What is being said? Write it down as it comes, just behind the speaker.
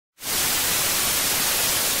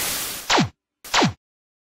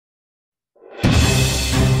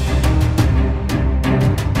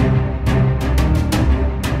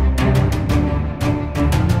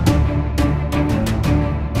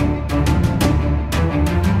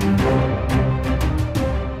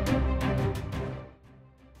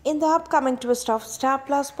the upcoming twist of Star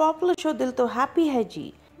Plus popular show Dil Toh Happy Hai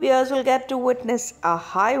Ji, viewers will get to witness a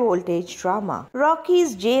high voltage drama.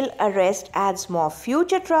 Rocky's jail arrest adds more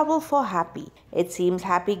future trouble for Happy. It seems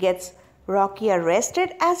Happy gets Rocky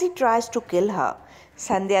arrested as he tries to kill her.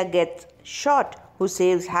 Sandhya gets shot, who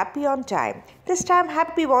saves Happy on time. This time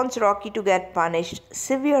Happy wants Rocky to get punished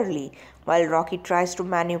severely, while Rocky tries to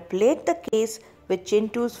manipulate the case with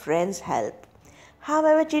Chintu's friends' help.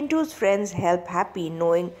 However, Chintu's friends help Happy,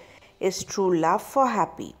 knowing his true love for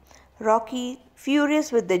Happy. Rocky,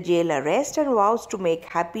 furious with the jail arrest, and vows to make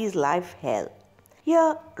Happy's life hell.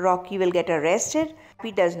 Here, Rocky will get arrested.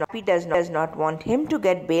 Happy does not want him to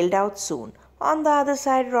get bailed out soon. On the other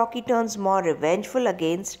side, Rocky turns more revengeful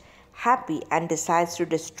against Happy and decides to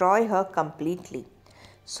destroy her completely.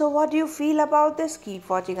 So what do you feel about this? Keep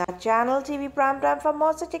watching our channel TV Primetime for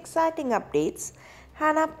more such exciting updates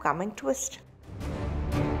and upcoming twists.